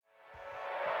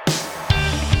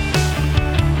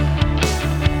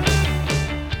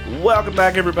Welcome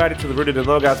back, everybody, to the Rooted in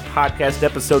Logos podcast,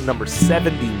 episode number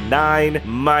 79.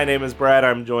 My name is Brad.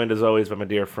 I'm joined, as always, by my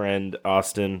dear friend,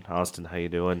 Austin. Austin, how you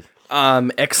doing?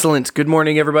 Excellent. Good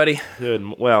morning, everybody. Good.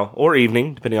 Well, or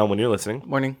evening, depending on when you're listening.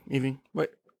 Morning, evening,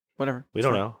 whatever. We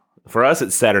don't know. For us,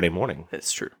 it's Saturday morning.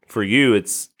 It's true. For you,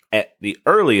 it's at the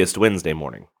earliest Wednesday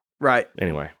morning. Right.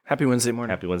 Anyway. Happy Wednesday morning.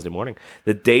 Happy Wednesday morning.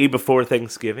 The day before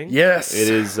Thanksgiving. Yes. It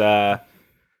is,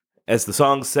 as the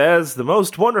song says, the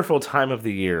most wonderful time of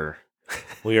the year.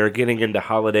 We are getting into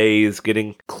holidays,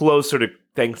 getting closer to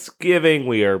Thanksgiving.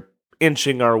 We are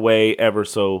inching our way ever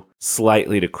so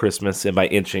slightly to Christmas. And by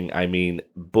inching, I mean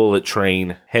bullet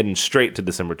train, heading straight to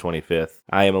December 25th.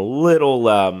 I am a little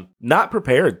not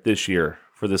prepared this year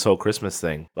for this whole Christmas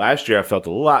thing. Last year, I felt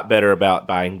a lot better about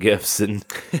buying gifts and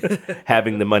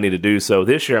having the money to do so.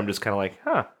 This year, I'm just kind of like,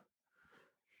 I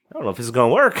don't know if this is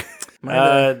going to work.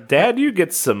 Dad, you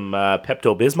get some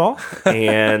Pepto-Bismol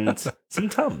and some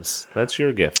Tums. That's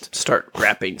your gift. Start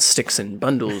wrapping sticks in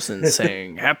bundles and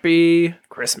saying, Happy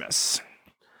Christmas.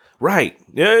 Right.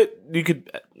 Yeah, you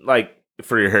could, like,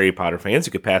 for your Harry Potter fans,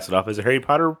 you could pass it off as a Harry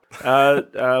Potter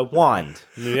wand.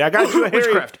 I got you a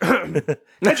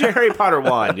got you a Harry Potter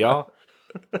wand, y'all.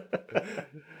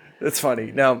 That's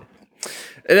funny. Now,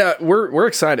 we're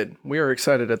excited. We are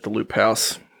excited at the Loop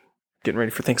House. Getting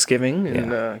ready for Thanksgiving and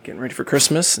getting ready for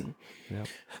Christmas. And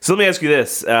So let me ask you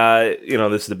this.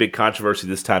 This is the big controversy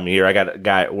this time of year. I got a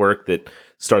guy at work that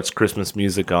starts Christmas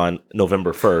music on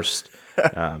November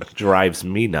 1st. Drives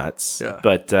me nuts. Yeah.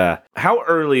 But how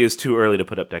early is too early to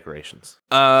put up decorations?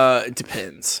 It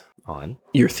depends. On?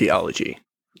 Your theology.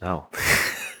 Oh.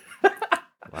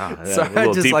 Wow. So a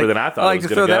little deeper than I thought I it was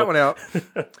to going to throw go. that one out.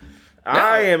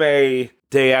 I am a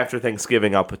day after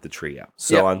Thanksgiving, I'll put the tree up.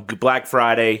 So on Black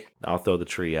Friday, I'll throw the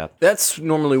tree up. That's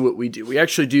normally what we do. We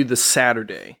actually do the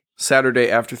Saturday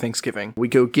after Thanksgiving. We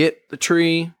go get the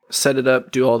tree, set it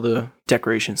up, do all the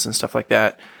decorations and stuff like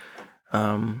that.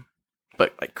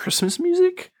 But like Christmas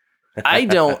music, I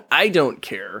don't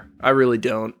care. I really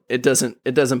don't. It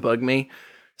doesn't bug me.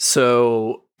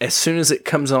 So as soon as it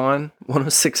comes on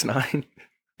 106.9,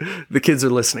 the kids are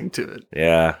listening to it.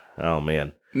 Yeah. Oh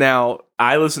man. Now,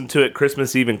 I listen to it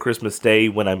Christmas Eve and Christmas Day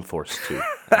when I'm forced to.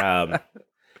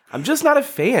 I'm just not a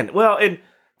fan. Well, and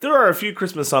there are a few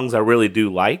Christmas songs I really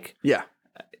do like. Yeah.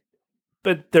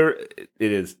 But it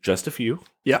is just a few.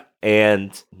 Yeah.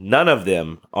 And none of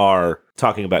them are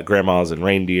talking about grandmas and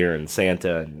reindeer and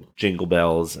Santa and jingle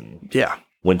bells and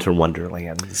winter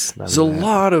wonderlands. There's a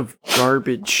lot of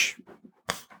garbage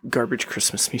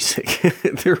Christmas music.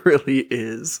 There really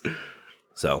is.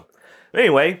 So,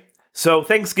 anyway... So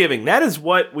Thanksgiving, that is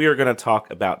what we are going to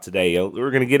talk about today. We're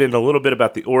going to get into a little bit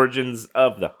about the origins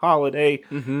of the holiday,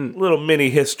 a little mini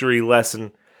history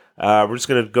lesson. We're just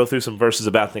going to go through some verses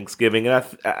about Thanksgiving, and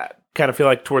I kind of feel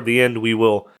like toward the end we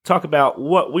will talk about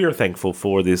what we are thankful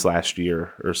for this last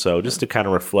year or so, just to kind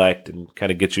of reflect and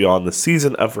kind of get you on the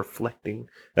season of reflecting.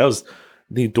 That was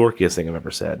the dorkiest thing I've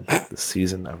ever said. The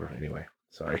season of... Anyway,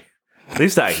 sorry. At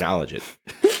least I acknowledge it.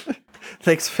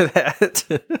 Thanks for that.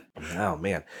 Oh,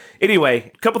 man.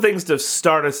 Anyway, a couple things to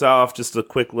start us off. Just a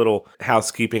quick little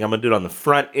housekeeping. I'm going to do it on the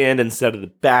front end instead of the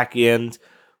back end.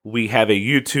 We have a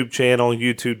YouTube channel,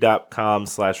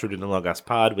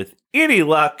 youtube.com/rootedinlogospod. With any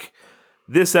luck,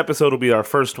 this episode will be our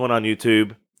first one on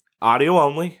YouTube. Audio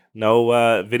only.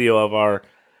 No video of our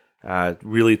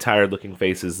really tired-looking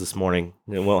faces this morning.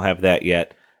 We won't have that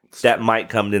yet. That might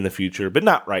come in the future, but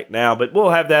not right now. But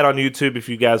we'll have that on YouTube if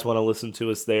you guys want to listen to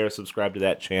us there. Subscribe to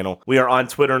that channel. We are on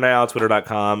Twitter now,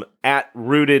 twitter.com,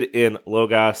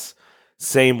 @rootedinlogos.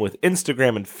 Same with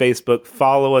Instagram and Facebook.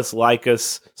 Follow us, like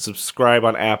us, subscribe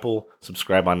on Apple,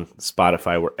 subscribe on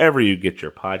Spotify, wherever you get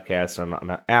your podcasts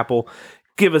on Apple.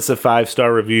 Give us a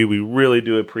 5-star review. We really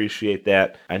do appreciate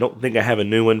that. I don't think I have a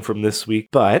new one from this week,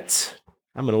 but...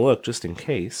 I'm going to look just in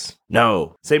case.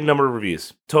 No. Same number of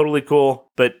reviews. Totally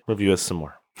cool, but review us some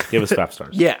more. Give us 5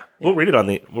 stars. Yeah. We'll read it on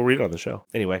the show.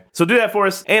 Anyway, so do that for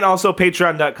us. And also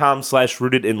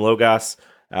patreon.com/rootedinlogos.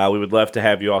 We would love to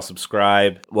have you all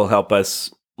subscribe. Will help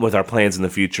us with our plans in the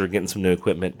future, getting some new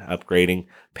equipment, upgrading,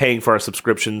 paying for our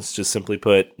subscriptions. Just simply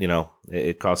put,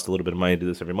 it costs a little bit of money to do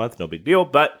this every month. No big deal,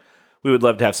 but we would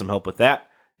love to have some help with that.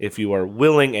 If you are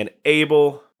willing and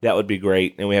able, that would be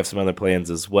great. And we have some other plans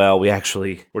as well. We're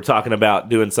talking about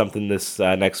doing something this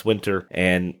next winter,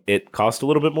 and it cost a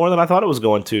little bit more than I thought it was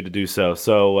going to do so.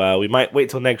 So we might wait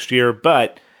till next year,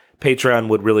 but Patreon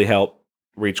would really help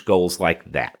reach goals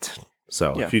like that.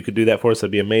 So if you could do that for us, that'd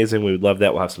be amazing. We would love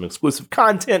that. We'll have some exclusive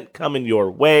content coming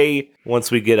your way once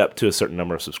we get up to a certain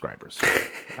number of subscribers.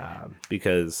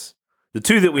 Because the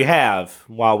two that we have,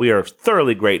 while we are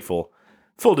thoroughly grateful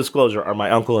full disclosure, are my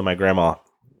uncle and my grandma.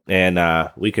 And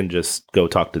we can just go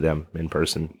talk to them in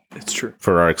person. It's true.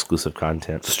 For our exclusive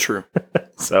content. It's true.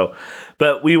 So,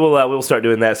 but we'll start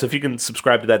doing that. So if you can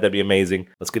subscribe to that, that'd be amazing.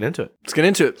 Let's get into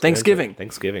it.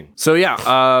 Thanksgiving. So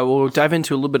yeah, we'll dive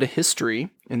into a little bit of history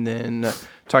and then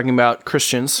talking about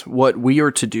Christians, what we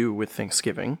are to do with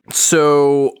Thanksgiving.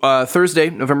 So Thursday,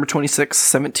 November 26,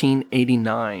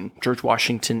 1789, George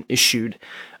Washington issued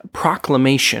a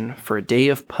proclamation for a day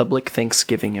of public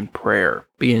thanksgiving and prayer.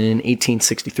 Beginning in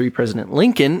 1863, President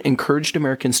Lincoln encouraged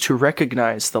Americans to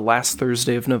recognize the last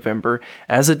Thursday of November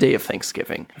as a day of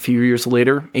Thanksgiving. A few years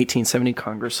later, 1870,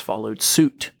 Congress followed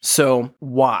suit. So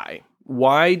why?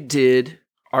 Why did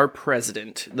our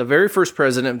president, the very first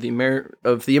president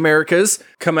of the Americas,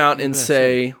 come out and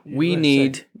say, we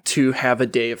need to have a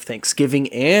day of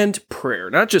Thanksgiving and prayer?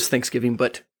 Not just Thanksgiving,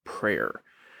 but prayer.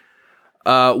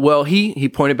 Well, he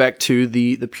pointed back to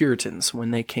the Puritans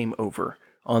when they came over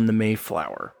on the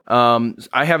Mayflower.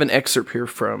 I have an excerpt here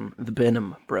from the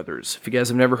Benham Brothers. If you guys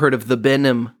have never heard of the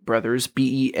Benham Brothers,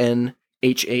 Benham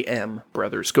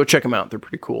Brothers, go check them out. They're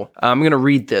pretty cool. I'm going to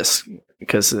read this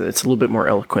because it's a little bit more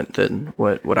eloquent than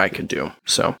what I could do.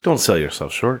 So don't sell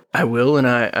yourself short. I will, and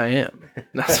I am.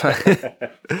 That's fine.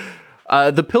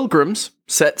 The Pilgrims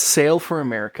set sail for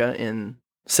America in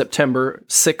September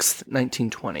 6th,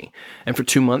 1920, and for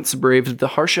 2 months braved the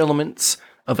harsh elements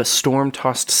of a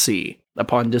storm-tossed sea.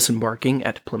 Upon disembarking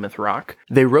at Plymouth Rock,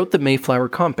 they wrote the Mayflower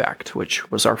Compact, which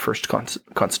was our first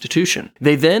constitution.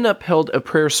 They then upheld a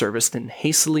prayer service, then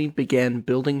hastily began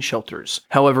building shelters.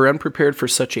 However, unprepared for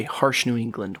such a harsh New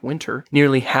England winter,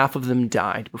 nearly half of them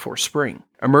died before spring.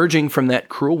 Emerging from that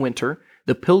cruel winter,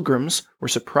 the Pilgrims were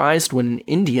surprised when an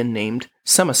Indian named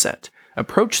Samoset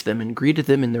approached them and greeted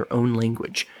them in their own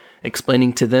language,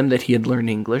 explaining to them that he had learned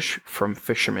English from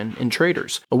fishermen and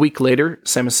traders. A week later,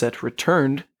 Samoset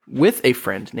returned with a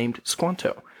friend named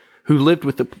Squanto, who lived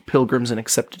with the Pilgrims and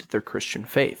accepted their Christian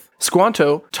faith.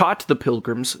 Squanto taught the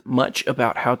Pilgrims much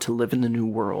about how to live in the New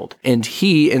World, and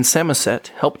he and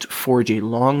Samoset helped forge a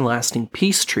long-lasting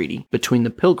peace treaty between the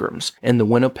Pilgrims and the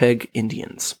Winnipeg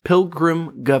Indians.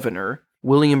 Pilgrim Governor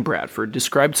William Bradford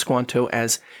described Squanto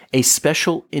as a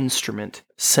special instrument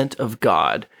sent of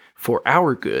God for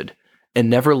our good, and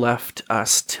never left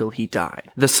us till he died.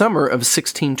 The summer of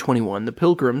 1621, the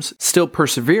Pilgrims, still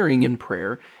persevering in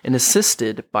prayer and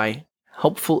assisted by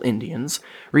helpful Indians,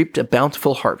 reaped a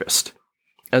bountiful harvest.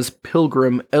 As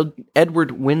Pilgrim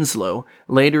Edward Winslow,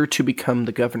 later to become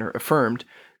the governor, affirmed,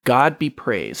 God be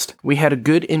praised. We had a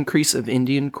good increase of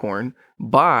Indian corn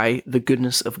by the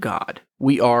goodness of God.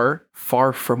 We are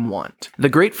far from want. The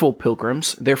grateful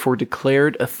Pilgrims therefore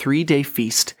declared a 3-day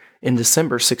feast in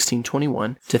December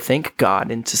 1621 to thank God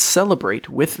and to celebrate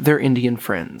with their Indian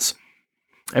friends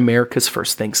America's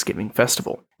first Thanksgiving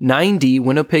festival. 90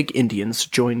 Winnipeg Indians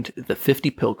joined the 50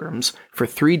 Pilgrims for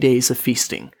 3 days of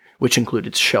feasting, which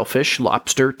included shellfish,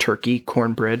 lobster, turkey,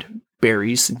 cornbread,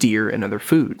 berries, deer, and other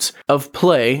foods. Of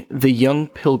play, the young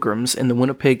Pilgrims and the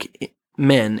Winnipeg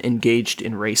men engaged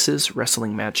in races,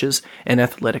 wrestling matches, and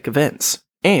athletic events,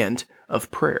 and of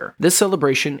prayer. This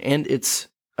celebration and its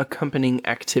accompanying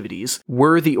activities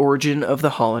were the origin of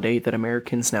the holiday that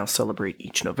Americans now celebrate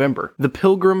each November. The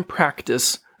Pilgrim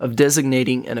practice of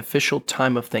designating an official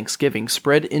time of Thanksgiving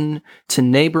spread into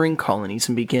neighboring colonies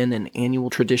and began an annual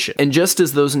tradition. And just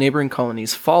as those neighboring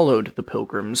colonies followed the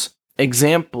Pilgrims'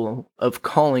 example of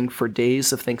calling for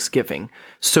days of Thanksgiving,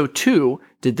 so too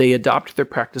did they adopt their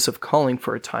practice of calling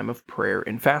for a time of prayer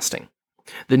and fasting.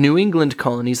 The New England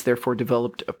colonies therefore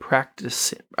developed a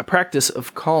practice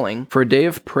of calling for a day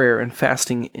of prayer and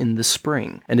fasting in the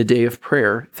spring, and a day of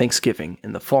prayer, Thanksgiving,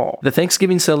 in the fall. The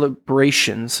Thanksgiving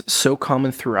celebrations, so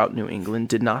common throughout New England,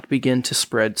 did not begin to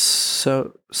spread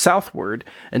southward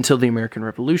until the American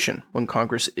Revolution, when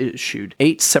Congress issued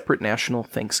 8 separate national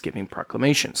Thanksgiving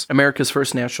proclamations. America's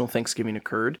first national Thanksgiving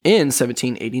occurred in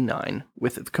 1789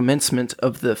 with the commencement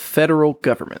of the federal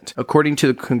government. According to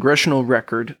the congressional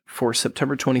record for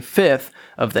September 25th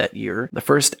of that year, the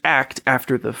first act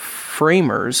after the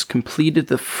framers completed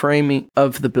the framing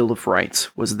of the Bill of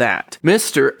Rights was that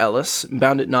Mr. Ellis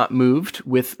found it not moved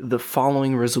with the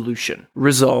following resolution.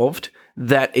 Resolved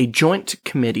that a joint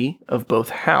committee of both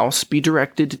House be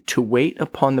directed to wait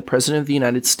upon the President of the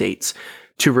United States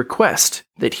to request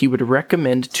that he would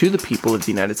recommend to the people of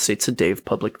the United States a day of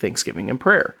public thanksgiving and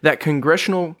prayer. That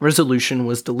congressional resolution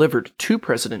was delivered to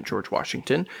President George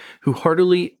Washington, who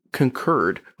heartily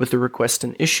concurred with the request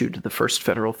and issued the first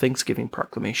federal Thanksgiving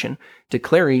proclamation,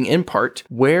 declaring in part,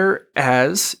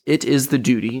 whereas it is the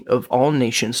duty of all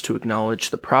nations to acknowledge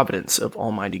the providence of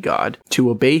Almighty God, to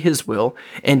obey his will,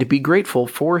 and to be grateful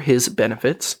for his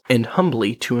benefits, and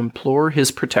humbly to implore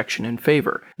his protection and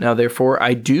favor. Now therefore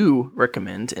I do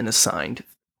recommend and assigned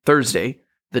Thursday,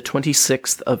 the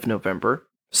 26th of November,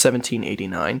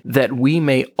 1789, that we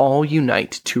may all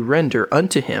unite to render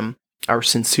unto him our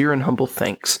sincere and humble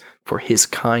thanks for his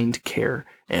kind care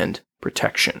and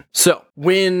protection. So,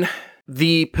 when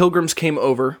the Pilgrims came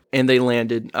over and they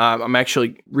landed, I'm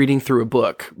actually reading through a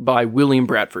book by William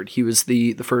Bradford. He was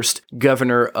the first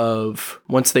governor of,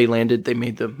 once they landed, they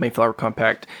made the Mayflower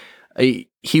Compact.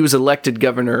 He was elected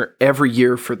governor every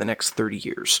year for the next 30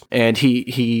 years. And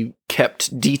he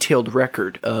kept detailed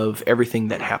record of everything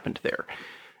that happened there.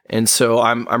 And so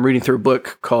I'm reading through a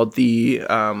book called the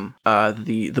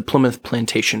Plymouth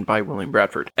Plantation by William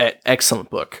Bradford. Excellent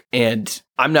book. And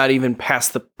I'm not even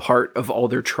past the part of all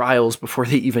their trials before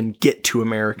they even get to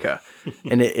America.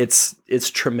 And it's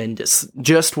tremendous.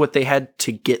 Just what they had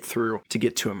to get through to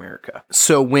get to America.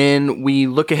 So when we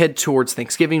look ahead towards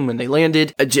Thanksgiving, when they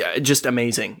landed, just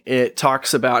amazing. It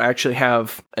talks about, actually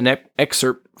have an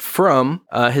excerpt from,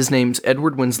 his name's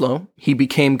Edward Winslow. He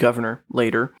became governor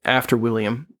later after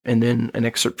William. And then an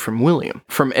excerpt from William,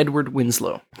 from Edward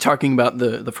Winslow, talking about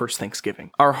the first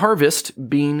Thanksgiving. Our harvest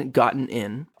being gotten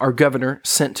in, our governor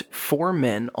sent 4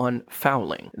 men on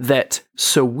fowling, that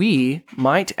so we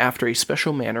might after a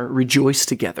special manner rejoice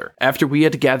together. After we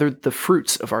had gathered the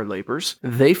fruits of our labors,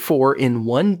 they 4 in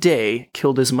one day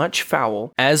killed as much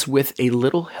fowl as with a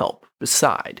little help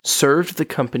beside served the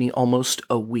company almost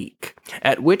a week,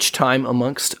 at which time,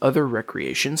 amongst other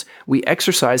recreations, we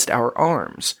exercised our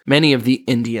arms, many of the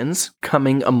Indians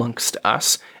coming amongst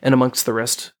us, and amongst the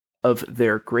rest of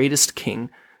their greatest king,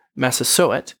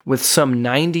 Massasoit, with some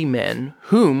 90 men,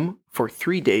 whom for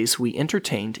 3 days we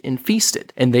entertained and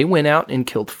feasted. And they went out and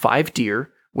killed 5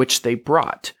 deer, which they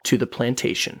brought to the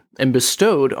plantation, and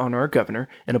bestowed on our governor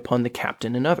and upon the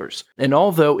captain and others. And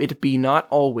although it be not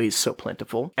always so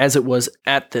plentiful, as it was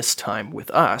at this time with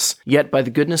us, yet by the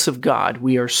goodness of God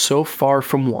we are so far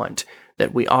from want,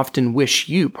 that we often wish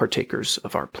you partakers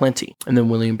of our plenty. And then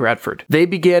William Bradford. They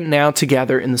began now to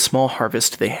gather in the small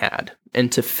harvest they had,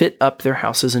 and to fit up their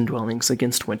houses and dwellings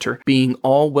against winter, being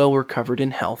all well recovered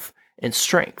in health and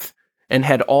strength, and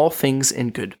had all things in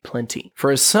good plenty.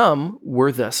 For as some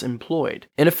were thus employed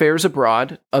in affairs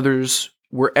abroad, others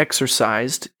were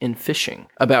exercised in fishing,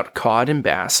 about cod and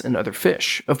bass and other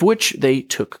fish, of which they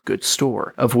took good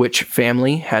store, of which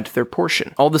family had their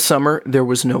portion. All the summer there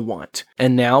was no want,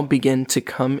 and now began to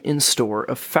come in store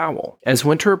of fowl, as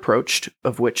winter approached,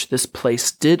 of which this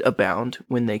place did abound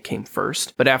when they came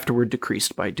first, but afterward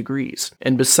decreased by degrees.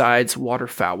 And besides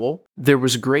waterfowl, there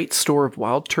was great store of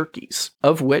wild turkeys,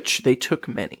 of which they took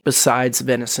many, besides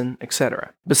venison,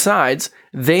 etc. Besides,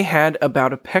 they had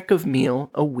about a peck of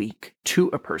meal a week to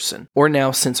a person, or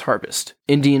now since harvest,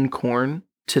 Indian corn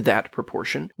to that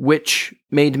proportion, which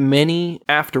made many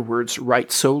afterwards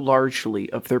write so largely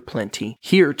of their plenty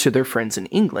here to their friends in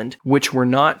England, which were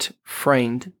not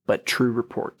feigned but true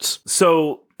reports.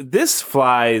 So this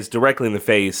flies directly in the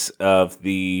face of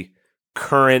the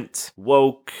current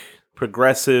woke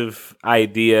progressive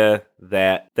idea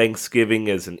that Thanksgiving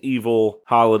is an evil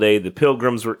holiday. The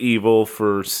Pilgrims were evil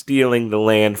for stealing the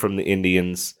land from the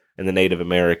Indians and the Native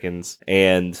Americans,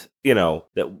 and, you know,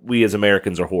 that we as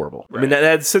Americans are horrible. Right. I mean,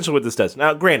 that's essentially what this does.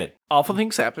 Now, granted, awful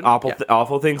things happen.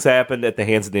 Awful things happened at the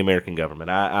hands of the American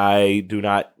government. I do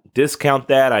not discount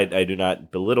that. I do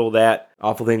not belittle that.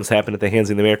 Awful things happen at the hands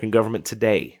of the American government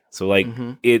today. So, like,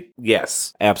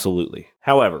 yes, absolutely.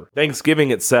 However,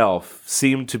 Thanksgiving itself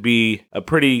seemed to be a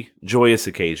pretty joyous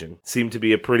occasion, seemed to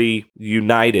be a pretty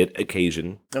united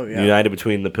occasion. Oh, yeah. United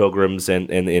between the Pilgrims and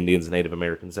the Indians and Native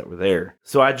Americans that were there.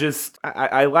 So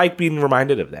I like being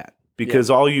reminded of that, because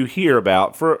all you hear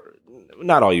about,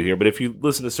 not all you hear, but if you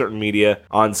listen to certain media,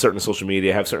 on certain social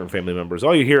media, have certain family members,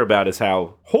 all you hear about is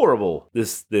how horrible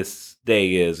this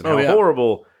day is, and how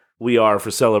horrible we are for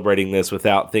celebrating this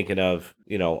without thinking of,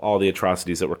 you know, all the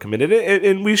atrocities that were committed.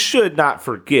 And we should not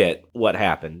forget what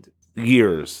happened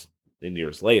years and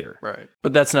years later. Right.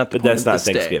 But that's not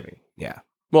Thanksgiving. Day. Yeah.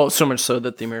 Well, so much so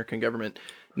that the American government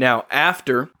now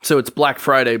so it's Black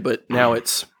Friday, but now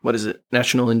it's, what is it?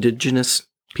 National Indigenous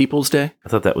Peoples Day? I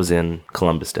thought that was in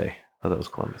Columbus Day. I thought that was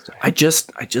Columbus Day. I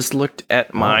just looked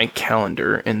at my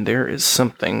calendar, and there is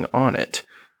something on it.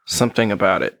 Something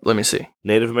about it. Let me see.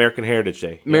 Native American Heritage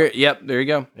Day. Yep, there you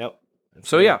go. Yep.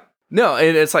 So, yeah. No,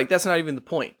 and it's like, that's not even the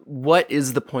point. What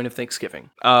is the point of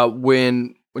Thanksgiving?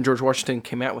 When when George Washington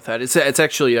came out with that. It's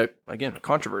actually, a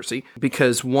controversy,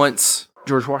 because once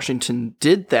George Washington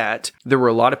did that, there were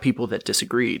a lot of people that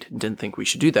disagreed and didn't think we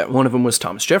should do that. One of them was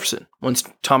Thomas Jefferson. Once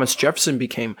Thomas Jefferson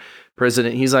became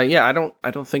president, he's like, yeah,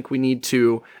 I don't think we need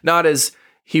to, not as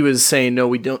he was saying, no,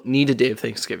 we don't need a day of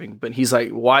Thanksgiving, but he's like,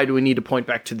 why do we need to point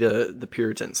back to the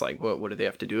Puritans? Like, what do they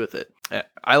have to do with it?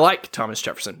 I like Thomas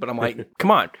Jefferson, but I'm like,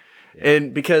 come on. Yeah.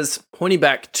 And because pointing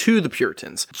back to the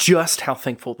Puritans, just how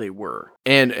thankful they were,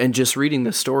 and just reading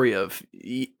the story of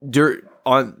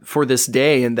for this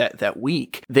day and that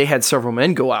week, they had several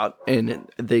men go out and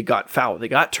they got fowl, they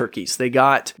got turkeys, they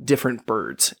got different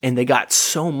birds, and they got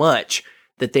so much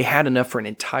that they had enough for an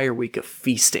entire week of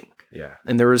feasting. Yeah.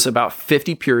 And there was about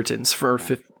 50 Puritans for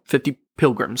 50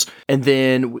 pilgrims. And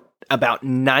then about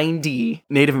 90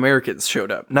 Native Americans showed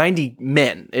up. 90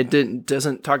 men. It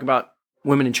doesn't talk about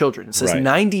women and children. It says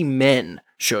 90 men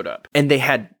showed up. And they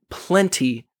had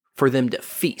plenty for them to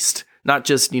feast. Not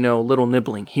just, little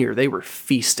nibbling here. They were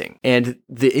feasting. And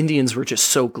the Indians were just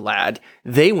so glad.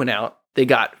 They went out. They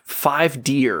got 5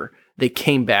 deer. They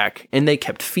came back and they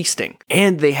kept feasting,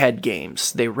 and they had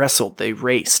games. They wrestled, they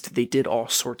raced, they did all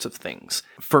sorts of things.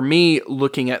 For me,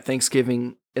 looking at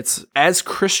Thanksgiving, it's, as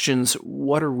Christians,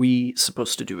 what are we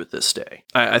supposed to do with this day?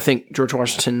 I think George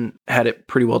Washington had it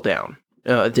pretty well down.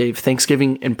 A day of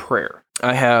thanksgiving and prayer.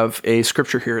 I have a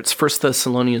scripture here. It's 1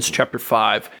 Thessalonians chapter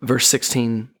 5, verse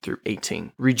 16 through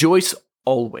 18. Rejoice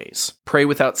always. Pray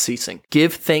without ceasing.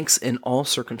 Give thanks in all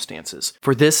circumstances,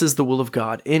 for this is the will of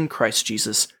God in Christ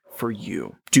Jesus for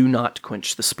you. Do not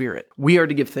quench the spirit. We are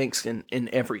to give thanks in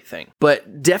everything,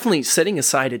 but definitely setting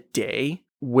aside a day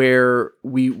where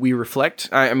we reflect.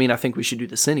 I mean, I think we should do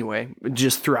this anyway,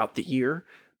 just throughout the year,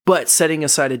 but setting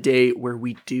aside a day where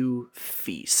we do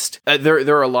feast.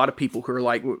 There are a lot of people who are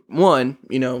like, one,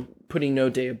 putting no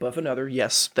day above another.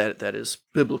 Yes, that is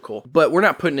biblical, but we're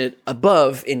not putting it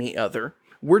above any other.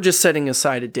 We're just setting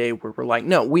aside a day where we're like,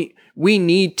 no, we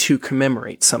need to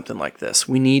commemorate something like this.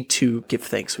 We need to give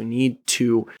thanks. We need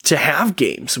to have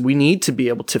games. We need to be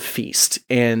able to feast.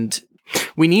 And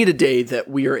we need a day that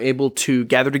we are able to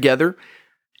gather together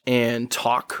and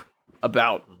talk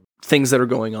about things that are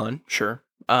going on. Sure.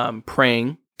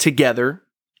 Praying together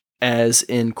as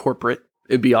in corporate.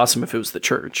 It'd be awesome if it was the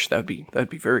church. That'd be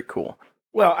very cool.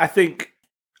 Well, I think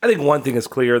one thing is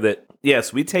clear, that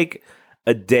yes, we take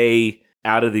a day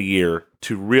out of the year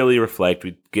to really reflect.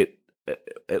 We get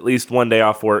at least one day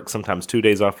off work, sometimes 2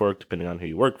 days off work, depending on who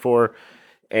you work for.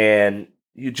 And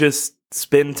you just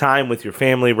spend time with your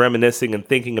family, reminiscing and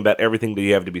thinking about everything that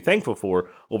you have to be thankful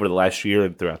for over the last year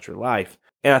and throughout your life.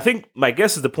 And I think my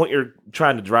guess is the point you're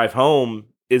trying to drive home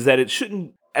is that it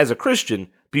shouldn't, as a Christian,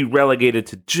 be relegated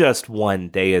to just one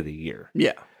day of the year.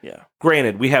 Yeah.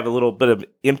 Granted, we have a little bit of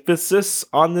emphasis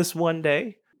on this one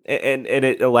day, and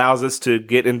it allows us to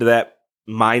get into that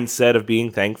mindset of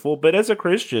being thankful. But as a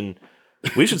Christian,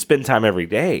 we should spend time every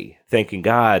day thanking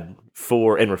God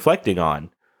for and reflecting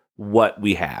on what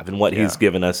we have and what He's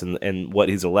given us and what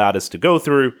He's allowed us to go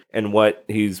through and what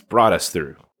He's brought us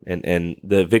through and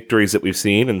the victories that we've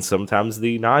seen and sometimes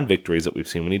the non-victories that we've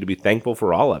seen. We need to be thankful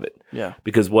for all of it. Yeah.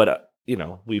 Because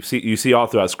you see all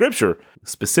throughout Scripture,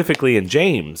 specifically in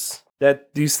James,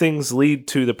 that these things lead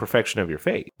to the perfection of your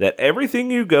faith. That everything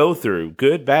you go through,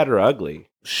 good, bad, or ugly,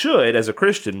 should, as a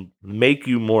Christian, make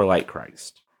you more like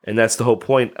Christ. And that's the whole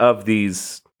point of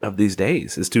these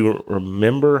days, is to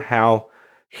remember how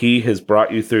He has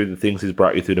brought you through the things He's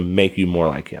brought you through to make you more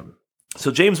like Him. So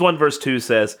James 1 verse 2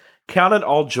 says, "Count it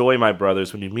all joy, my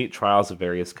brothers, when you meet trials of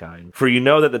various kinds. For you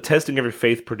know that the testing of your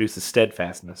faith produces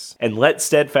steadfastness. And let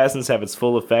steadfastness have its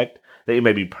full effect, that you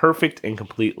may be perfect and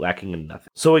complete, lacking in nothing."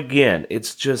 So again,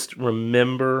 it's just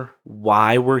remember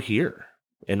why we're here.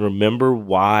 And remember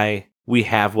why we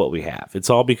have what we have. It's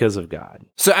all because of God.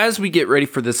 So as we get ready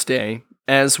for this day,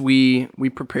 as we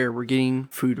prepare, we're getting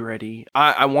food ready.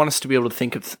 I want us to be able to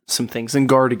think of some things and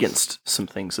guard against some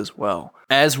things as well.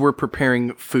 As we're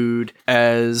preparing food,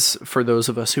 as for those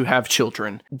of us who have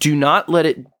children, do not let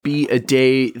it be a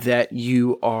day that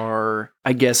you are,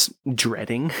 I guess,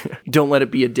 dreading. Don't let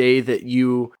it be a day that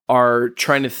you are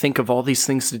trying to think of all these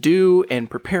things to do and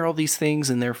prepare all these things,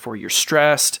 and therefore you're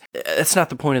stressed. That's not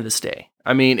the point of this day.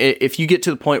 I mean, if you get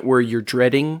to the point where you're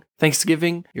dreading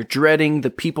Thanksgiving, you're dreading the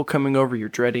people coming over, you're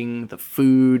dreading the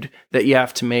food that you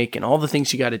have to make and all the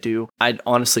things you got to do, I'd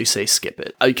honestly say skip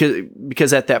it.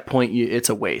 Because at that point, it's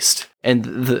a waste. And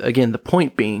the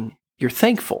point being, you're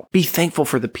thankful. Be thankful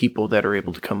for the people that are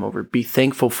able to come over. Be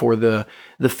thankful for the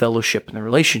fellowship and the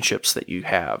relationships that you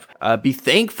have. Be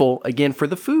thankful, again, for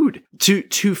the food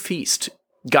to feast.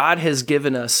 God has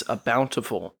given us a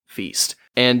bountiful feast.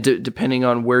 And depending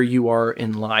on where you are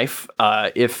in life,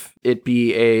 if it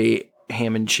be a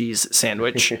ham and cheese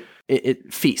sandwich,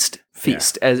 feast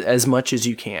as much as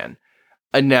you can.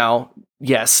 And now,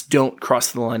 yes, don't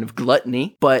cross the line of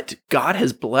gluttony, but God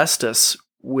has blessed us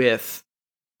with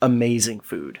amazing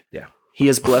food. Yeah. He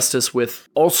has blessed us with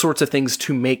all sorts of things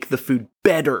to make the food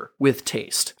better with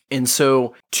taste. And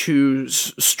so to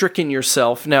stricken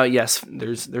yourself, now, yes,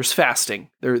 there's fasting.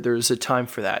 There's a time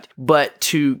for that. But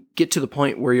to get to the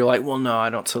point where you're like, well, no, I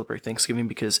don't celebrate Thanksgiving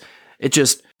because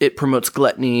it promotes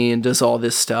gluttony and does all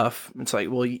this stuff. It's like,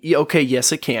 well, okay,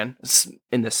 yes, it can. It's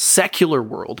in the secular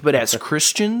world, but as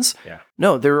Christians,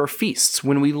 no, there are feasts.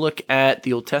 When we look at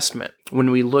the Old Testament, when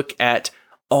we look at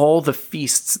all the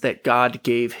feasts that God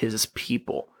gave his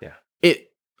people. Yeah.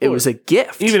 It was a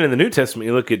gift. Even in the New Testament,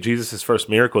 you look at Jesus' first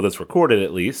miracle that's recorded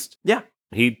at least. Yeah.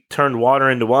 He turned water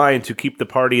into wine to keep the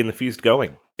party and the feast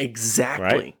going. Exactly.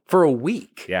 Right? For a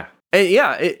week. Yeah.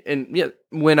 And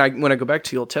when I go back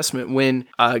to the Old Testament, when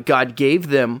God gave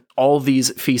them all these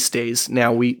feast days,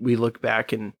 now we look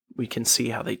back and we can see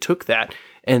how they took that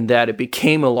and that it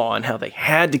became a law and how they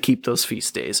had to keep those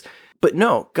feast days. But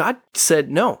no, God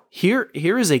said, no, here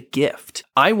is a gift.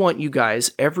 I want you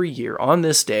guys every year on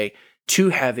this day to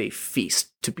have a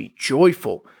feast, to be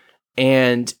joyful.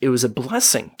 And it was a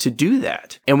blessing to do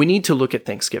that. And we need to look at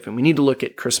Thanksgiving. We need to look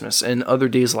at Christmas and other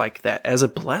days like that as a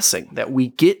blessing that we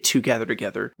get to gather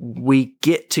together. We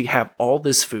get to have all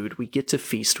this food. We get to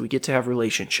feast. We get to have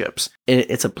relationships. And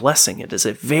it's a blessing. It is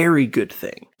a very good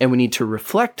thing. And we need to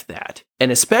reflect that.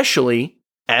 And especially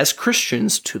as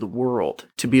Christians to the world,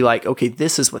 to be like, okay,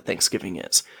 this is what Thanksgiving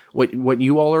is. What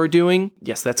you all are doing,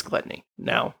 yes, that's gluttony.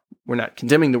 Now, we're not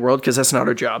condemning the world because that's not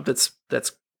our job. That's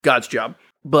God's job.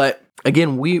 But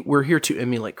again, we're here to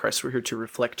emulate Christ. We're here to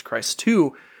reflect Christ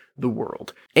to the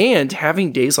world. And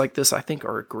having days like this, I think,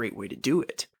 are a great way to do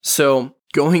it. So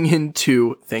going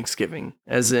into Thanksgiving,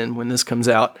 as in when this comes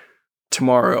out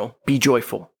tomorrow, be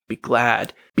joyful, be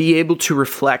glad, be able to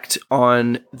reflect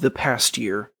on the past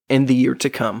year and the year to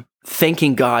come,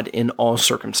 thanking God in all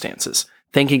circumstances,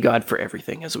 thanking God for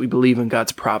everything, as we believe in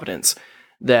God's providence,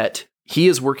 that he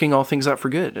is working all things out for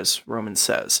good, as Romans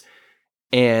says.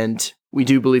 And we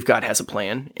do believe God has a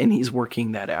plan, and he's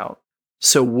working that out.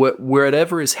 So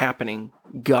whatever is happening,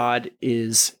 God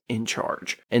is in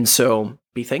charge. And so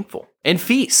be thankful and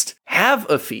feast. Have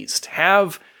a feast.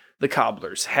 Have the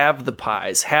cobblers, have the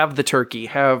pies, have the turkey,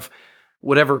 have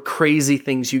whatever crazy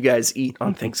things you guys eat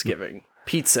on Thanksgiving.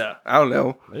 Pizza. I don't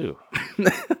know. Ooh.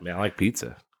 Man, I like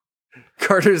pizza.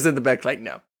 Carter's in the back like,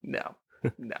 no.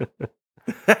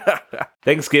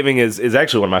 Thanksgiving is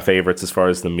actually one of my favorites as far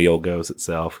as the meal goes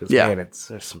itself. Yeah. Man,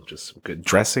 there's some good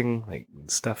dressing, like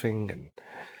stuffing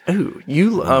and ooh, you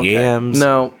love yams.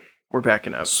 No, we're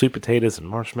backing up. Sweet potatoes and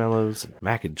marshmallows and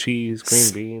mac and cheese,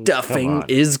 green beans. Stuffing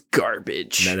is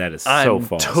garbage. No, that is so I'm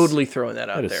false. Totally throwing that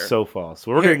out there. That is so false.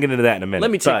 We're going to get into that in a minute.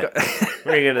 Let me take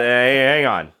we're gonna hang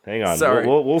on. Sorry.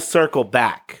 We'll circle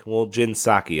back. We'll gin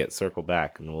sake it, circle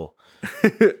back, and we'll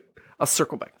I'll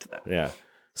circle back to that. Yeah.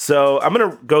 So I'm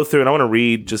going to go through and I want to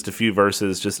read just a few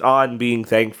verses just on being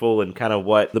thankful and kind of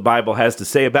what the Bible has to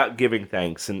say about giving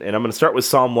thanks. And I'm going to start with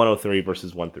Psalm 103,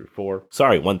 verses 1 through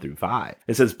 5.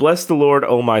 It says, "Bless the Lord,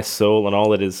 O my soul, and all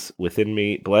that is within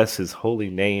me. Bless his holy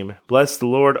name. Bless the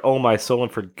Lord, O my soul,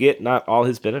 and forget not all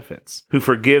his benefits, who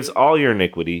forgives all your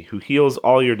iniquity, who heals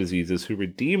all your diseases, who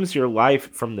redeems your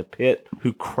life from the pit,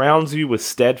 who crowns you with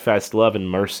steadfast love and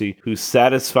mercy, who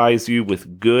satisfies you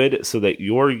with good so that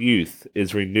your youth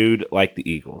is renewed like the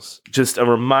eagles." Just a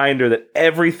reminder that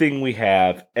everything we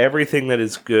have, everything that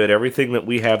is good, everything that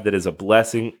we have that is a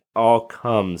blessing, all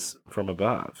comes from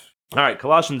above. All right,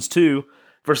 Colossians 2,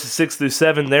 verses 6 through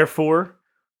 7. "Therefore,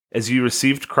 as you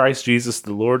received Christ Jesus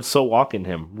the Lord, so walk in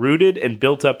him, rooted and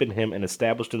built up in him and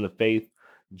established in the faith,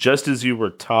 just as you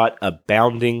were taught,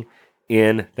 abounding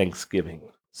in thanksgiving."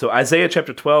 So Isaiah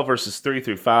chapter 12, verses 3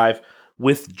 through 5.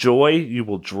 "With joy you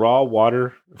will draw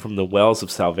water from the wells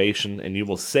of salvation, and you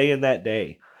will say in that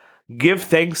day, give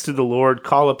thanks to the Lord,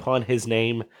 call upon his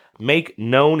name, make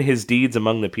known his deeds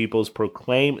among the peoples,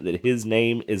 proclaim that his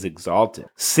name is exalted.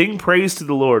 Sing praise to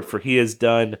the Lord, for he has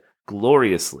done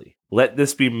gloriously. Let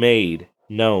this be made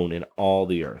known in all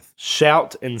the earth.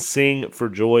 Shout and sing for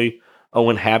joy, O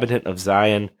inhabitant of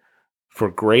Zion, for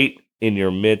great in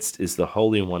your midst is the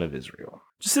Holy One of Israel."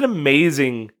 Just an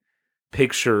amazing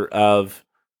picture of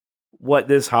what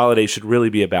this holiday should really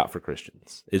be about for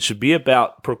Christians. It should be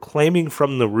about proclaiming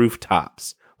from the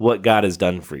rooftops what God has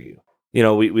done for you. You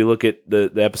know, we look at the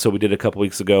episode we did a couple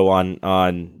weeks ago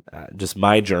on just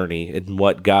my journey and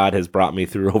what God has brought me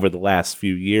through over the last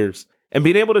few years, and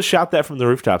being able to shout that from the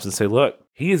rooftops and say, look,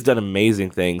 He has done amazing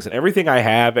things, and everything I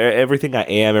have, everything I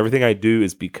am, everything I do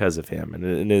is because of him, and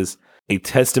it is a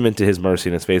testament to his mercy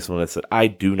and his faithfulness that I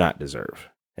do not deserve.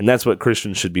 And that's what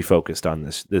Christians should be focused on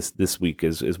this week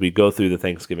as we go through the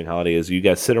Thanksgiving holiday, as you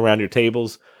guys sit around your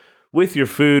tables with your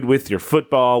food, with your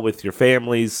football, with your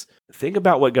families. Think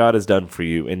about what God has done for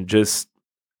you, and just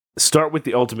start with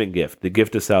the ultimate gift, the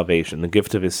gift of salvation, the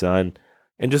gift of his son,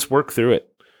 and just work through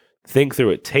it. Think through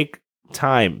it. Take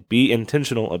time. Be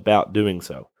intentional about doing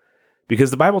so,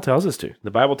 because the Bible tells us to.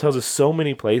 The Bible tells us so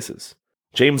many places.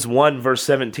 James 1 verse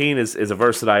 17 is a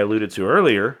verse that I alluded to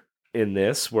earlier in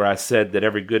this, where I said that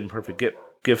every good and perfect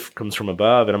gift comes from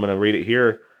above, and I'm going to read it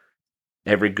here.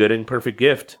 Every good and perfect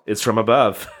gift is from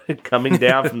above, coming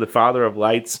down from the Father of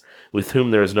lights, with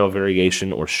whom there is no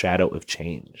variation or shadow of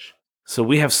change. So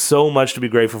we have so much to be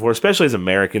grateful for, especially as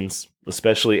Americans,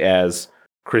 especially as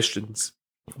Christians.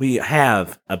 We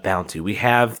have a bounty. We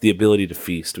have the ability to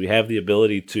feast. We have the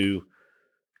ability to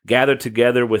gather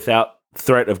together without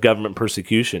threat of government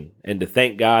persecution, and to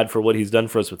thank God for what he's done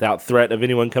for us without threat of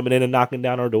anyone coming in and knocking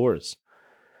down our doors.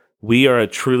 We are a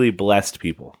truly blessed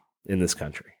people in this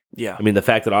country. Yeah. I mean, the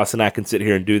fact that Austin and I can sit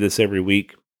here and do this every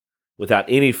week without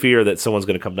any fear that someone's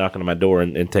going to come knocking on my door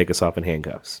and take us off in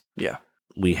handcuffs. Yeah.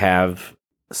 We have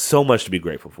so much to be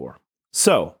grateful for.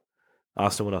 So,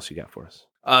 Austin, what else you got for us?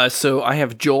 So I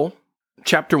have Joel,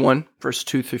 chapter 1, verse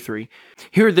 2 through 3.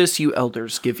 Hear this, you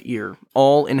elders, give ear,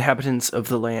 all inhabitants of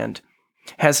the land.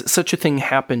 Has such a thing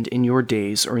happened in your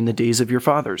days or in the days of your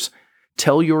fathers?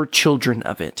 Tell your children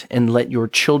of it, and let your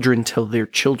children tell their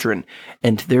children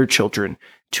and their children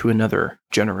to another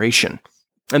generation.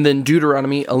 And then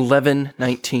Deuteronomy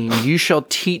 11:19, you shall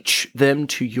teach them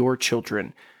to your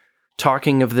children,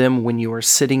 talking of them when you are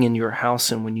sitting in your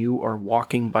house and when you are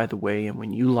walking by the way and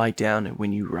when you lie down and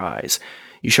when you rise.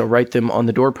 You shall write them on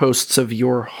the doorposts of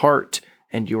your heart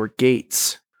and your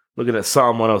gates. Looking at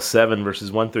Psalm 107,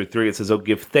 verses 1 through 3, it says, "Oh,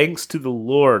 give thanks to the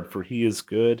Lord, for he is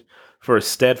good, for his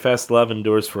steadfast love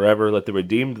endures forever. Let the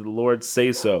redeemed of the Lord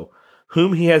say so,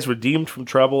 whom he has redeemed from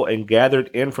trouble and gathered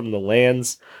in from the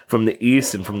lands, from the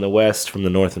east and from the west, from the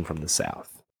north and from the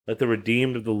south." Let the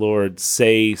redeemed of the Lord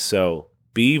say so.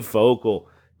 Be vocal.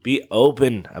 Be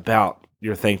open about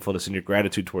your thankfulness and your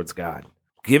gratitude towards God.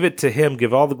 Give it to him.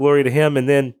 Give all the glory to him, and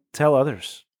then tell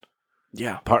others.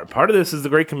 Yeah. Part of this is the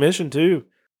Great Commission, too.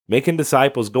 Making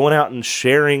disciples, going out and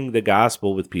sharing the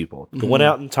gospel with people, going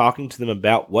out and talking to them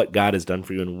about what God has done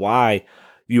for you and why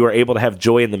you are able to have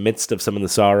joy in the midst of some of the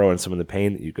sorrow and some of the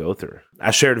pain that you go through.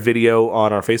 I shared a video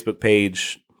on our Facebook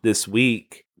page this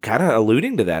week, kind of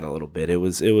alluding to that a little bit. It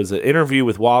was an interview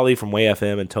with Wally from Way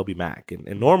FM and Toby Mac,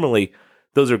 and normally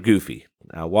those are goofy.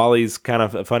 Wally's kind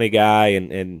of a funny guy,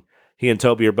 and he and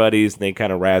Toby are buddies, and they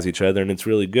kind of razz each other, and it's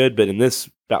really good. But in this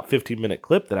about 15-minute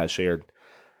clip that I shared,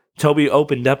 Toby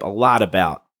opened up a lot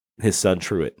about his son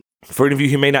Truett. For any of you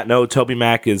who may not know, Toby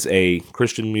Mac is a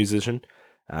Christian musician,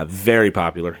 very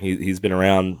popular. He's been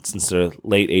around since the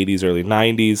late 80s, early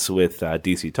 90s with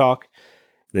DC Talk,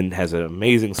 then has an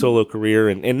amazing solo career,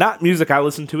 and not music I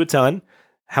listen to a ton.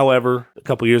 However, a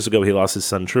couple years ago, he lost his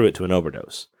son Truett to an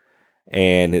overdose.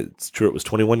 And Truett was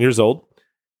 21 years old.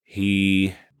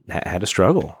 He had a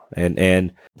struggle,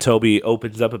 and Toby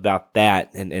opens up about that,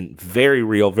 and very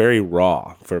real, very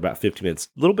raw for about 50 minutes.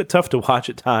 A little bit tough to watch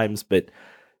at times, but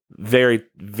very,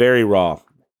 very raw.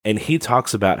 And he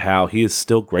talks about how he is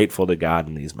still grateful to God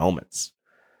in these moments.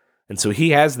 And so he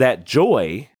has that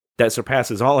joy that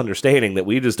surpasses all understanding that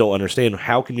we just don't understand.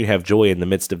 How can you have joy in the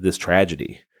midst of this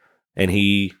tragedy? And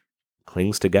he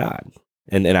clings to God.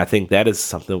 And I think that is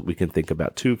something we can think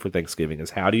about too for Thanksgiving,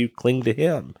 is how do you cling to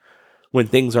him when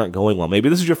things aren't going well? Maybe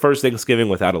this is your first Thanksgiving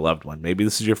without a loved one. Maybe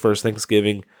this is your first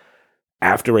Thanksgiving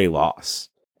after a loss.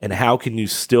 And how can you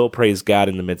still praise God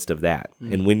in the midst of that?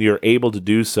 And when you're able to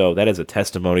do so, that is a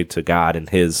testimony to God and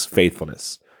his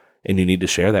faithfulness. And you need to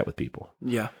share that with people.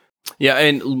 Yeah. Yeah,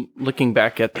 and looking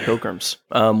back at the Pilgrims,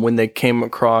 when they came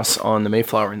across on the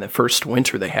Mayflower in the first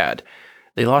winter they had,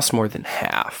 they lost more than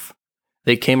half.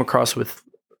 They came across with,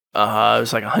 it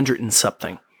was like 100 and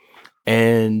something.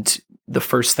 And the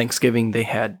first Thanksgiving, they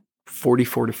had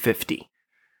 44 to 50.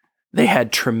 They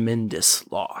had tremendous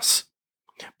loss.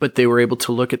 But they were able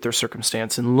to look at their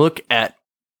circumstance and look at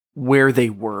where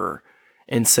they were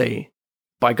and say,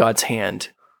 by God's hand,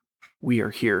 we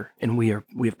are here and we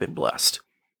have been blessed.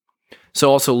 So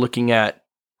also looking at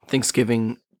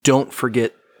Thanksgiving, don't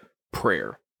forget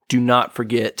prayer. Do not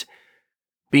forget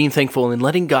being thankful and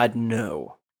letting God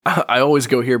know. I always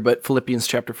go here, but Philippians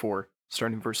chapter 4,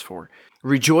 starting verse 4.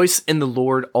 Rejoice in the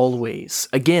Lord always.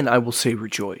 Again, I will say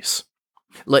rejoice.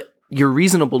 Let your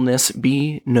reasonableness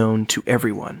be known to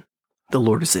everyone. The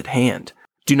Lord is at hand.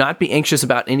 Do not be anxious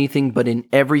about anything, but in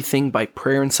everything by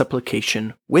prayer and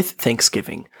supplication with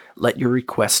thanksgiving, let your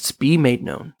requests be made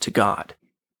known to God.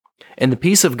 And the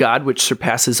peace of God, which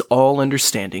surpasses all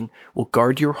understanding, will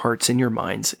guard your hearts and your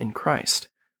minds in Christ.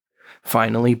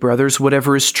 Finally, brothers,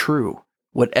 whatever is true,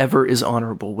 whatever is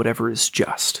honorable, whatever is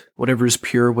just, whatever is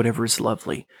pure, whatever is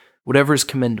lovely, whatever is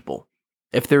commendable,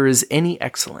 if there is any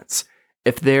excellence,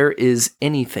 if there is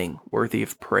anything worthy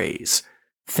of praise,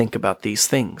 think about these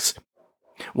things.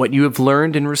 What you have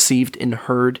learned and received and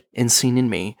heard and seen in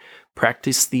me,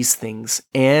 practice these things,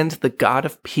 and the God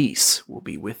of peace will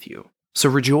be with you. So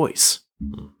rejoice.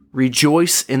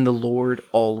 Rejoice in the Lord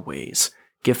always.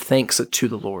 Give thanks to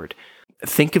the Lord.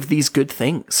 Think of these good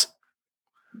things.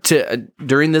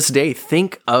 During this day,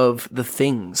 think of the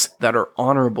things that are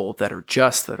honorable, that are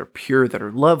just, that are pure, that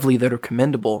are lovely, that are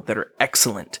commendable, that are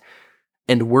excellent,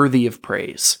 and worthy of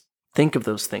praise. Think of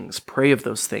those things. Pray of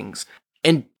those things.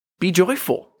 And be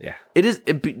joyful. Yeah.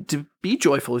 To be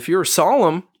joyful. If you're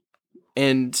solemn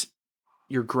and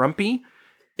you're grumpy,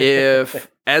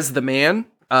 if as the man,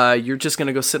 you're just going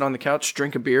to go sit on the couch,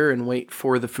 drink a beer, and wait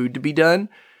for the food to be done,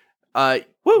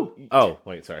 woo! Oh,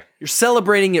 wait, sorry. You're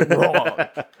celebrating it wrong.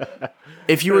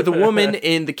 If you are the woman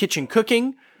in the kitchen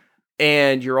cooking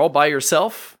and you're all by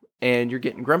yourself and you're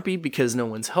getting grumpy because no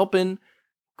one's helping,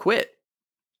 quit.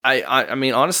 I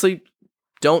mean, honestly,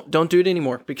 don't do it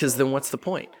anymore, because then what's the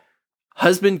point?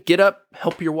 Husband, get up,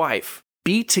 help your wife.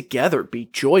 Be together, be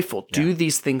joyful, do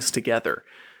these things together.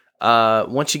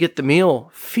 Once you get the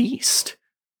meal, feast.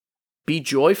 Be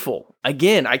joyful.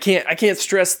 Again, I can't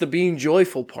stress the being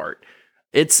joyful part.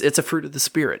 It's a fruit of the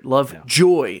Spirit. Love,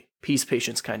 joy, peace,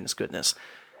 patience, kindness, goodness.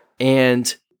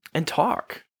 And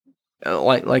talk.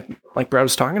 Like Brad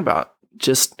was talking about.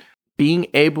 Just being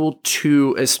able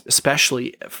to,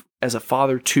 especially as a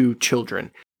father to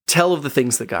children, tell of the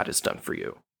things that God has done for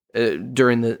you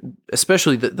during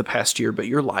especially the past year, but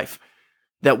your life.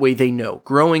 That way they know.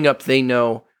 Growing up, they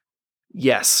know,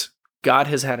 yes, God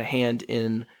has had a hand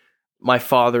in my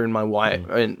father and my wife,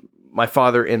 and my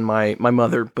father and my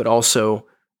mother, but also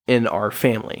in our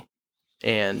family.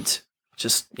 And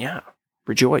just,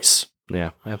 rejoice.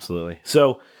 Yeah, absolutely.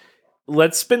 So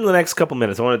let's spend the next couple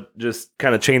minutes. I want to just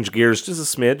kind of change gears just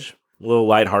a smidge, a little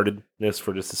lightheartedness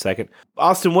for just a second.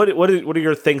 Austin, what are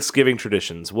your Thanksgiving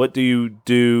traditions? What do you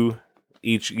do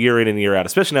each year in and year out,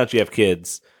 especially now that you have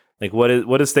kids? Like,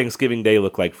 what does Thanksgiving Day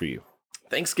look like for you?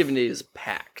 Thanksgiving Day is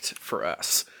packed for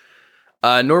us.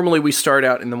 Normally we start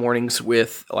out in the mornings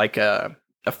with like a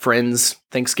friend's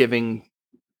Thanksgiving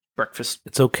breakfast.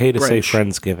 It's okay to brunch. say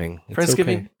Friendsgiving. It's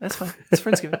Friendsgiving. okay. That's fine. It's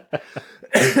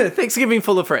Friendsgiving. Thanksgiving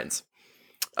full of friends.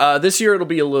 This year it'll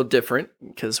be a little different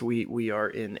because we are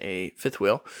in a fifth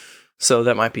wheel, so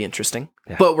that might be interesting.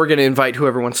 Yeah. But we're going to invite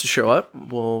whoever wants to show up.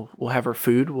 We'll have our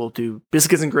food. We'll do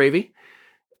biscuits and gravy,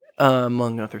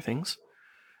 among other things,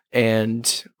 and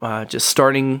just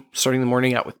starting the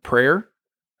morning out with prayer.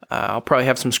 I'll probably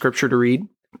have some scripture to read,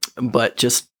 but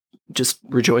just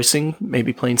rejoicing,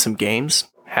 maybe playing some games,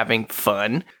 having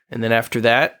fun. And then after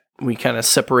that, we kind of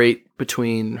separate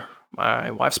between my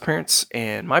wife's parents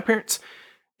and my parents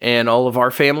and all of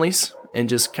our families, and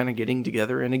just kind of getting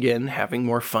together and again, having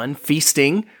more fun,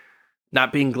 feasting,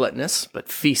 not being gluttonous, but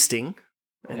feasting.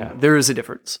 And there is a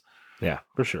difference. Yeah,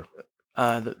 for sure.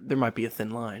 There might be a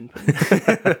thin line.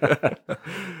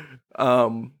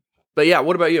 But yeah,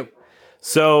 what about you?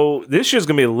 So this year's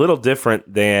going to be a little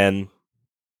different than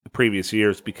the previous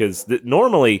years because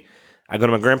normally I go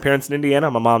to my grandparents in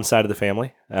Indiana, my mom's side of the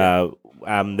family.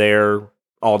 I'm there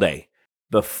all day.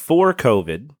 Before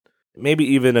COVID, maybe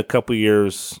even a couple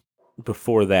years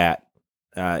before that,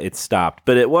 it stopped.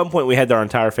 But at one point we had our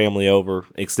entire family over,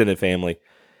 extended family,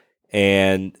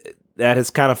 and that has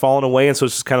kind of fallen away. And so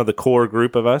it's just kind of the core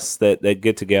group of us that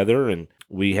get together, and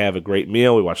we have a great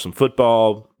meal. We watch some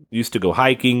football. Used to go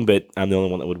hiking, but I'm the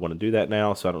only one that would want to do that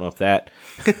now, so I don't know if that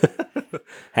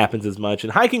happens as much.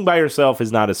 And hiking by yourself is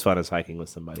not as fun as hiking with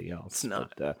somebody else. It's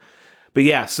not. But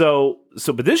yeah,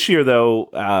 but this year though,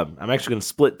 I'm actually going to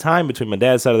split time between my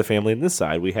dad's side of the family and this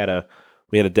side. We had a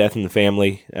death in the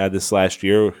family this last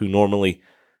year who normally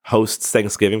hosts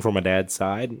Thanksgiving for my dad's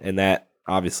side, and that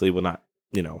obviously will not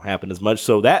happen as much.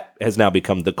 So that has now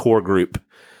become the core group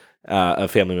of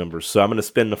family members. So I'm going to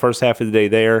spend the first half of the day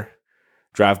there.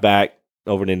 Drive back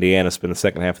over to Indiana, spend the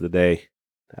second half of the day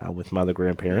with my other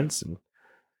grandparents and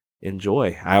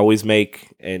enjoy. I always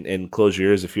make, and close your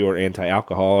ears if you're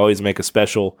anti-alcohol, I always make a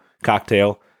special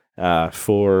cocktail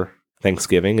for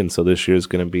Thanksgiving. And so this year is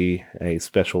going to be a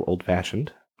special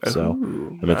old-fashioned. So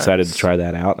I'm excited to try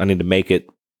that out. I need to make it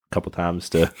a couple times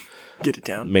to get it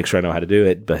down, make sure I know how to do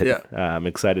it. But I'm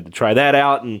excited to try that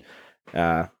out and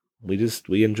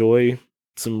we enjoy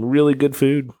some really good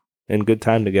food and good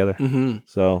time together. Mm-hmm.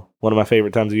 So one of my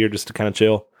favorite times of year just to kind of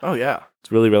chill. Oh, yeah.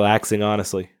 It's really relaxing,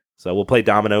 honestly. So we'll play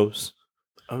dominoes,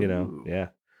 Oh. yeah.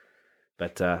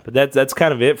 But that's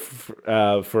kind of it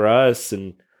for us.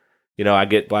 And, I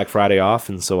get Black Friday off,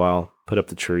 and so I'll put up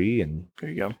the tree and There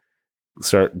you go.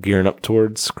 start gearing up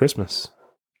towards Christmas.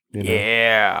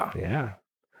 Yeah. Yeah.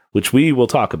 Which we will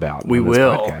talk about We on this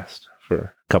will. podcast for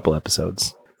a couple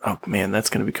episodes. Oh, man, that's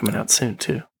going to be coming out soon,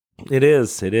 too. It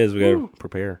is. We got to Woo.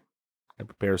 prepare.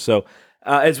 So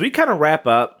as we kind of wrap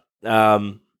up,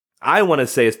 I want to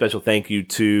say a special thank you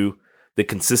to the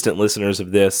consistent listeners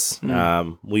of this.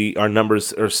 Our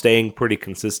numbers are staying pretty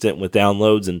consistent with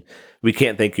downloads, and we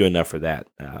can't thank you enough for that.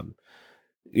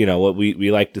 What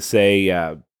we like to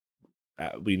say,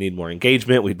 we need more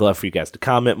engagement. We'd love for you guys to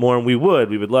comment more, and we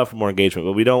would love for more engagement,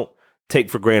 but we don't take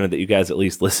for granted that you guys at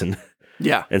least listen.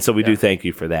 Yeah. And so we do thank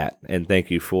you for that, and thank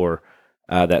you for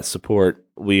that support.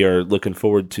 We are looking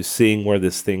forward to seeing where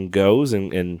this thing goes,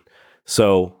 and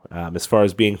so as far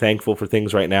as being thankful for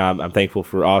things right now, I'm thankful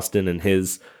for Austin and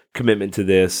his commitment to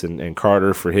this, and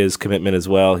Carter for his commitment as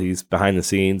well. He's behind the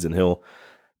scenes, and he'll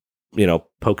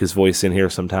poke his voice in here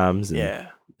sometimes.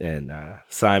 And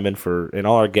Simon and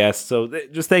all our guests. So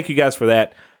just thank you guys for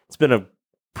that. It's been a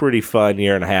pretty fun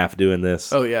year and a half doing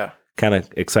this. Oh, yeah. Kind of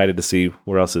excited to see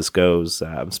where else this goes,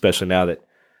 especially now that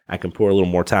I can pour a little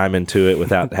more time into it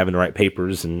without having to write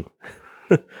papers, and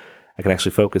I can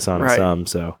actually focus on it some.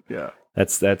 So yeah,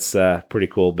 that's pretty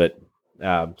cool. But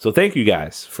so thank you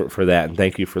guys for that, and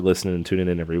thank you for listening and tuning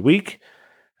in every week.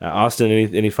 Austin,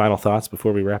 any final thoughts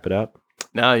before we wrap it up?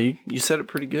 No, you said it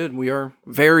pretty good. We are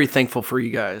very thankful for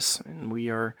you guys, and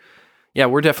we're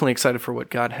definitely excited for what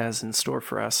God has in store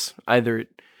for us. Either it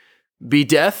be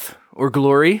death or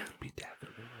glory.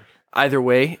 Either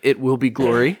way, it will be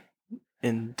glory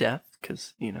in death,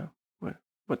 because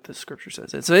what the scripture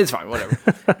says. It's fine, whatever.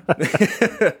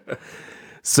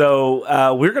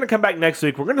 So we're going to come back next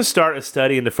week. We're going to start a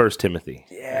study into 1 Timothy.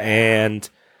 Yeah. And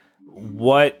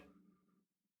what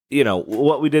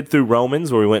we did through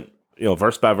Romans, where we went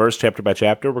verse by verse, chapter by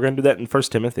chapter, we're going to do that in 1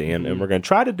 Timothy, and we're going to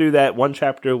try to do that one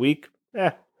chapter a week.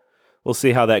 We'll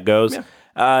see how that goes.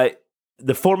 Yeah.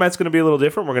 The format's going to be a little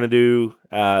different. We're going to do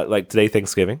like today,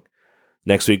 Thanksgiving.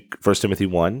 Next week, 1 Timothy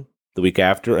 1. The week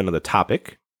after, another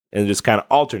topic, and just kind of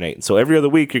alternate. So every other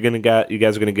week, you guys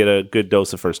are going to get a good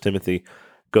dose of 1 Timothy.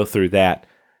 Go through that,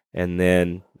 and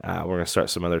then we're going to start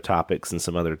some other topics and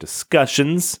some other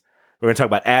discussions. We're going to talk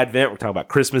about Advent. We're going to talk about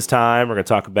Christmas time. We're going to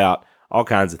talk about all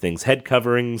kinds of things, head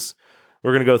coverings.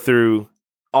 We're going to go through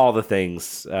all the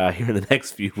things here in the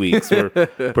next few weeks. We're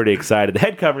pretty excited. The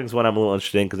head covering is one I'm a little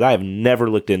interested in because I have never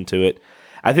looked into it.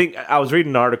 I think I was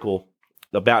reading an article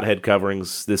about head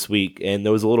coverings this week, and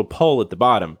there was a little poll at the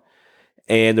bottom,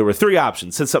 and there were 3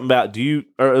 options. It said something about it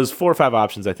was 4 or 5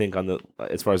 options, I think,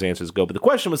 as far as answers go. But the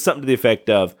question was something to the effect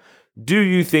of, do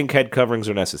you think head coverings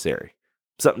are necessary?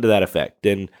 Something to that effect.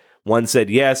 And one said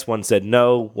yes, one said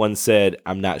no, one said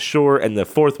I'm not sure, and the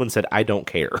 4th one said I don't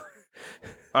care.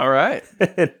 All right.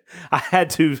 And I had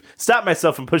to stop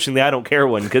myself from pushing the I don't care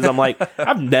one, because I'm like,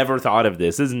 I've never thought of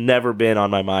this. This has never been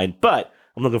on my mind, but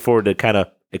I'm looking forward to kind of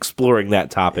exploring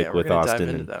that topic with Austin.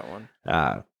 Dive into that one.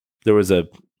 There was a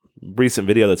recent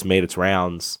video that's made its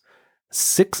rounds,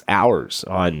 6 hours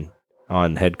on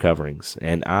head coverings,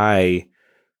 and I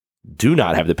do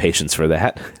not have the patience for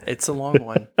that. It's a long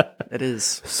one. It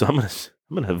is. So I'm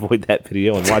gonna avoid that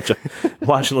video and watch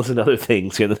and listen to other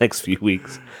things here in the next few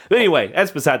weeks. But anyway,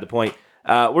 that's beside the point.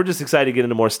 We're just excited to get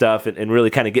into more stuff and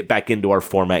really kind of get back into our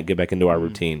format, get back into our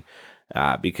routine,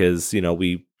 because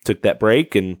we took that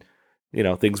break and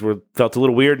things felt a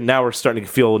little weird, and now we're starting to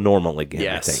feel normal again.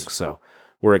 Yes. I think so.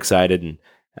 We're excited and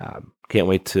can't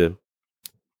wait to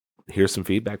hear some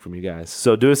feedback from you guys.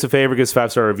 So do us a favor, give us a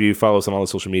 5-star review, follow us on all the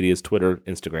social medias, Twitter,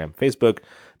 Instagram, Facebook,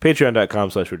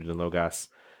 patreon.com/rootedinlogos,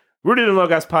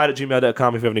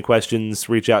 rootedinlogospod@gmail.com. If you have any questions,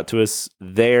 reach out to us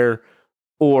there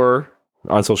or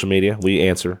on social media. We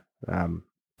answer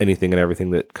anything and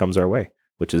everything that comes our way,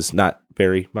 which is not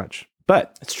very much,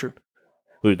 but it's true.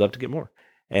 We would love to get more.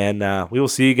 And we will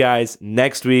see you guys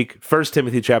next week. 1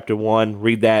 Timothy chapter 1.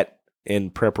 Read that in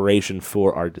preparation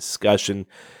for our discussion.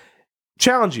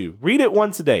 Challenge you. Read it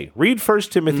once a day. Read 1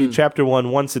 Timothy chapter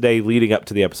 1 once a day leading up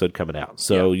to the episode coming out.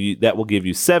 So that will give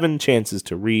you 7 chances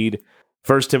to read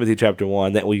 1 Timothy chapter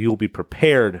 1. That way you'll be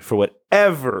prepared for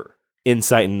whatever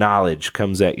insight and knowledge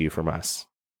comes at you from us.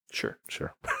 Sure.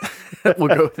 We'll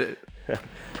go with it.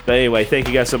 But anyway, thank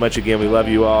you guys so much again. We love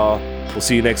you all. We'll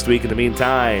see you next week. In the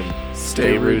meantime,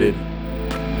 stay rooted.